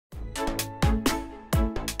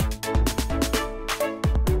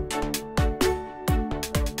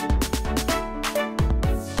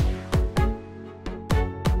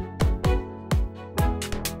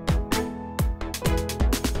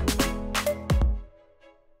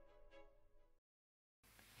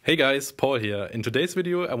Hey guys, Paul here. In today's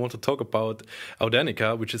video I want to talk about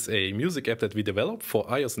Audanika, which is a music app that we developed for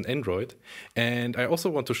iOS and Android. And I also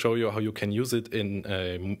want to show you how you can use it in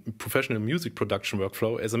a professional music production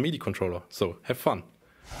workflow as a MIDI controller. So have fun.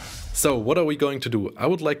 So what are we going to do? I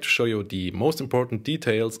would like to show you the most important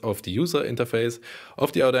details of the user interface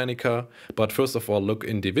of the Audanika. But first of all, look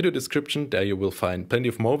in the video description. There you will find plenty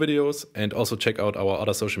of more videos, and also check out our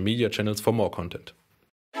other social media channels for more content.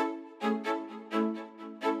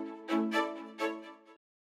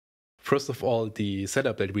 First of all, the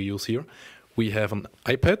setup that we use here. We have an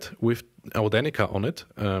iPad with Audanika on it.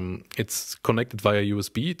 It's connected via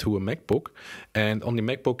USB to a MacBook, and on the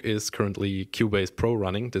MacBook is currently Cubase Pro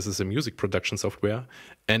running. This is a music production software,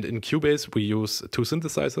 and in Cubase we use two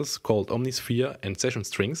synthesizers called Omnisphere and Session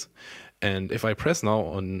Strings. And if I press now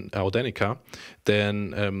on Audanika,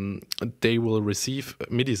 then they will receive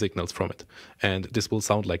MIDI signals from it, and this will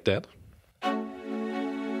sound like that.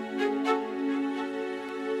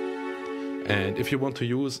 And if you want to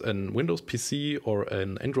use a Windows PC or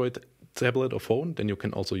an Android tablet or phone, then you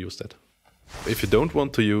can also use that. If you don't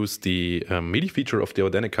want to use the MIDI feature of the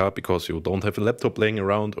Audanika because you don't have a laptop laying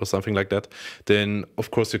around or something like that, then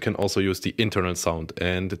of course you can also use the internal sound,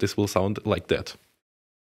 and this will sound like that.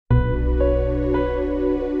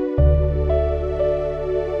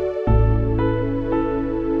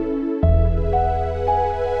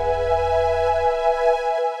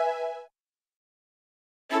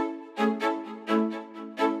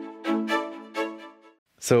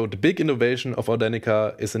 So the big innovation of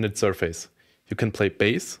Audanika is in its surface. You can play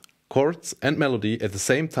bass, chords and melody at the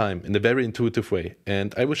same time in a very intuitive way,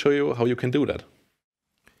 and I will show you how you can do that.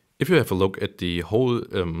 If you have a look at the whole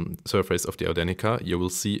surface of the Audanika, you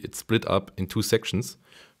will see it's split up in two sections.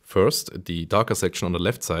 First, the darker section on the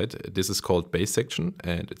left side, this is called bass section,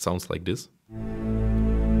 and it sounds like this.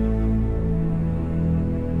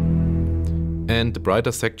 And the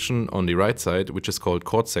brighter section on the right side, which is called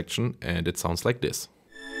chord section, and it sounds like this.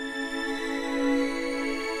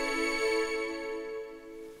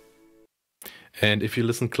 And if you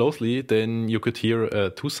listen closely, then you could hear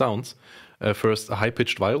two sounds. First, a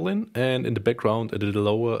high-pitched violin, and in the background, a little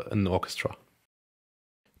lower, an orchestra.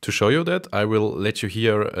 To show you that, I will let you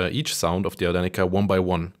hear each sound of the Audanika one by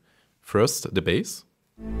one. First, the bass,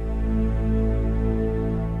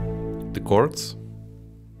 the chords,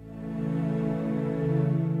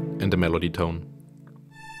 and the melody tone.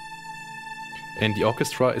 And the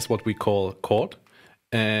orchestra is what we call chord,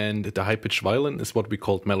 and the high-pitched violin is what we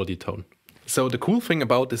call melody tone. So the cool thing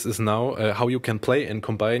about this is now how you can play and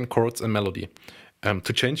combine chords and melody.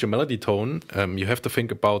 To change your melody tone, you have to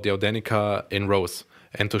think about the Audanika in rows.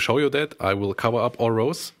 And to show you that, I will cover up all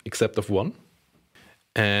rows except of one.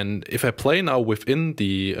 And if I play now within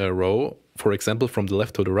the row, for example from the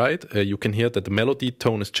left to the right, you can hear that the melody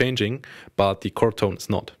tone is changing, but the chord tone is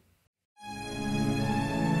not.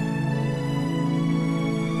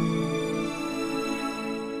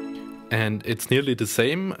 And it's nearly the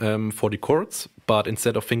same for the chords, but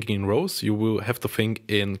instead of thinking in rows, you will have to think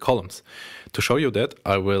in columns. To show you that,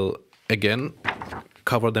 I will again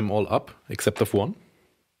cover them all up, except of one.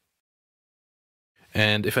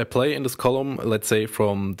 And if I play in this column, let's say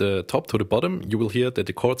from the top to the bottom, you will hear that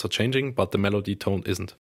the chords are changing, but the melody tone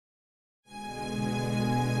isn't.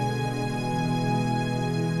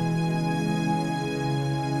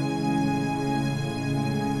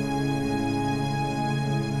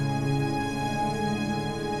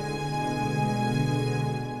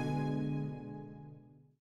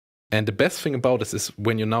 And the best thing about this is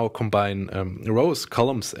when you now combine rows,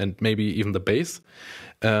 columns, and maybe even the bass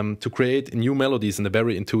to create new melodies in a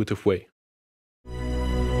very intuitive way.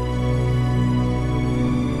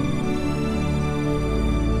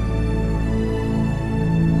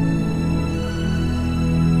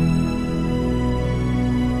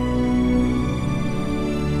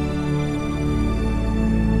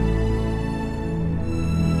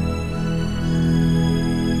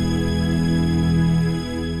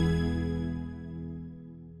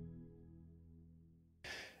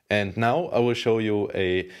 And now I will show you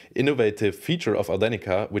an innovative feature of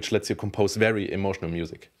Audanika, which lets you compose very emotional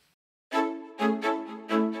music.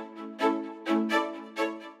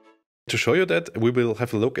 To show you that, we will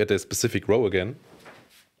have a look at a specific row again.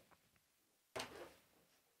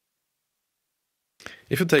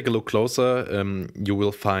 If you take a look closer, you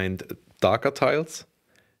will find darker tiles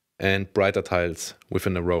and brighter tiles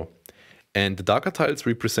within a row. And the darker tiles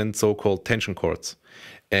represent so-called tension chords.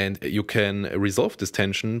 And you can resolve this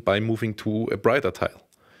tension by moving to a brighter tile.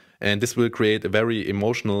 And this will create a very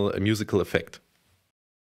emotional musical effect.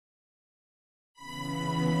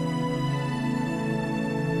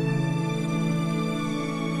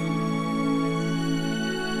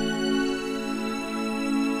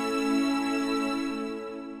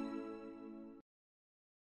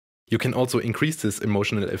 You can also increase this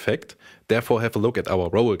emotional effect. Therefore, have a look at our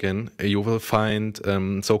row again. You will find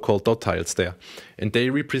so-called dot tiles there. And they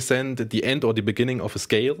represent the end or the beginning of a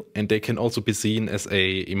scale, and they can also be seen as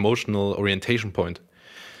an emotional orientation point.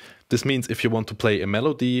 This means if you want to play a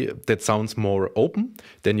melody that sounds more open,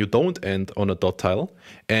 then you don't end on a dot tile.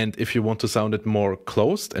 And if you want to sound it more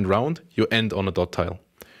closed and round, you end on a dot tile.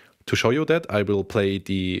 To show you that, I will play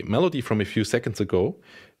the melody from a few seconds ago,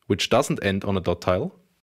 which doesn't end on a dot tile.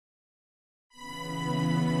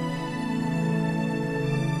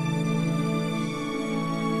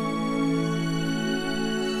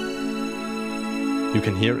 You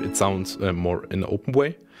can hear it sounds more in an open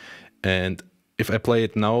way. And if I play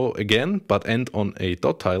it now again, but end on a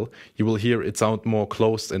dot tile, you will hear it sound more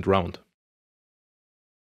closed and round.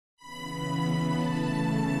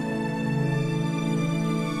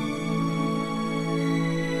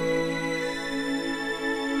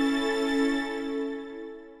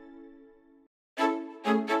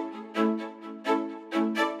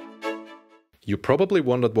 You probably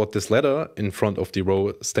wondered what this letter in front of the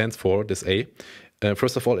row stands for, this A.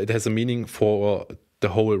 First of all, it has a meaning for the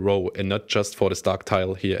whole row and not just for this dark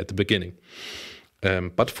tile here at the beginning.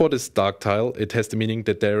 But for this dark tile, it has the meaning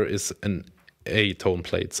that there is an A tone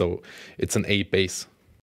played, so it's an A bass.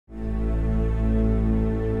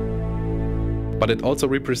 But it also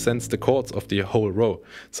represents the chords of the whole row.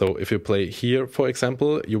 So if you play here, for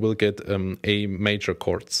example, you will get A major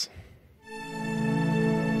chords.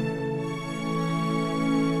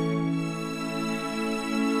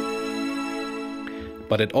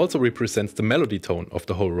 But it also represents the melody tone of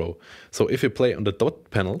the whole row. So if you play on the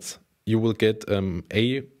dot panels, you will get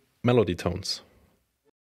A melody tones.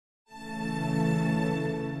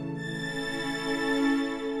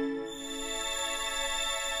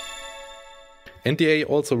 And the A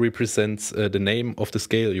also represents the name of the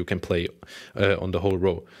scale you can play on the whole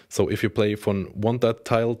row. So if you play from one dot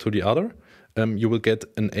tile to the other, you will get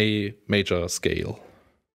an A major scale.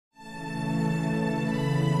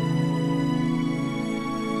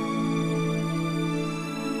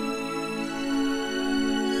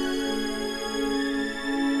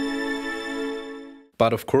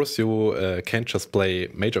 But of course you can't just play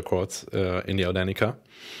major chords in the Audanika.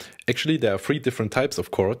 Actually there are 3 different types of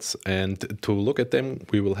chords, and to look at them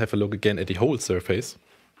we will have a look again at the whole surface.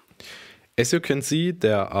 As you can see,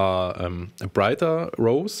 there are brighter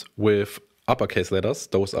rows with uppercase letters,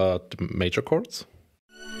 those are the major chords.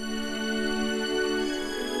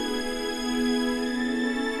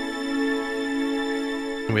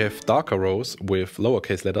 We have darker rows with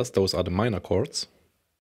lowercase letters, those are the minor chords.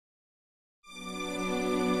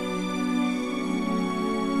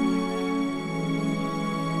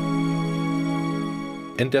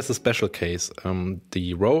 And there's a special case.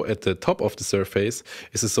 The row at the top of the surface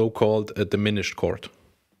is a so-called diminished chord.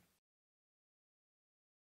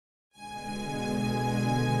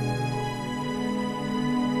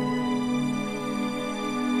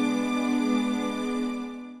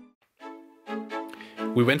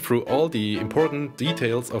 We went through all the important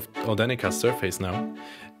details of Audanika's surface now.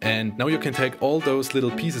 And now you can take all those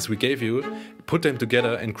little pieces we gave you, put them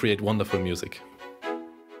together and create wonderful music.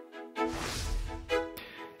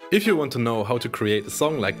 If you want to know how to create a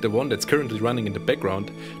song like the one that's currently running in the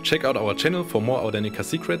background, check out our channel for more Audanika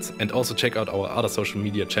secrets and also check out our other social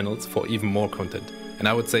media channels for even more content. And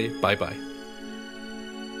I would say bye bye.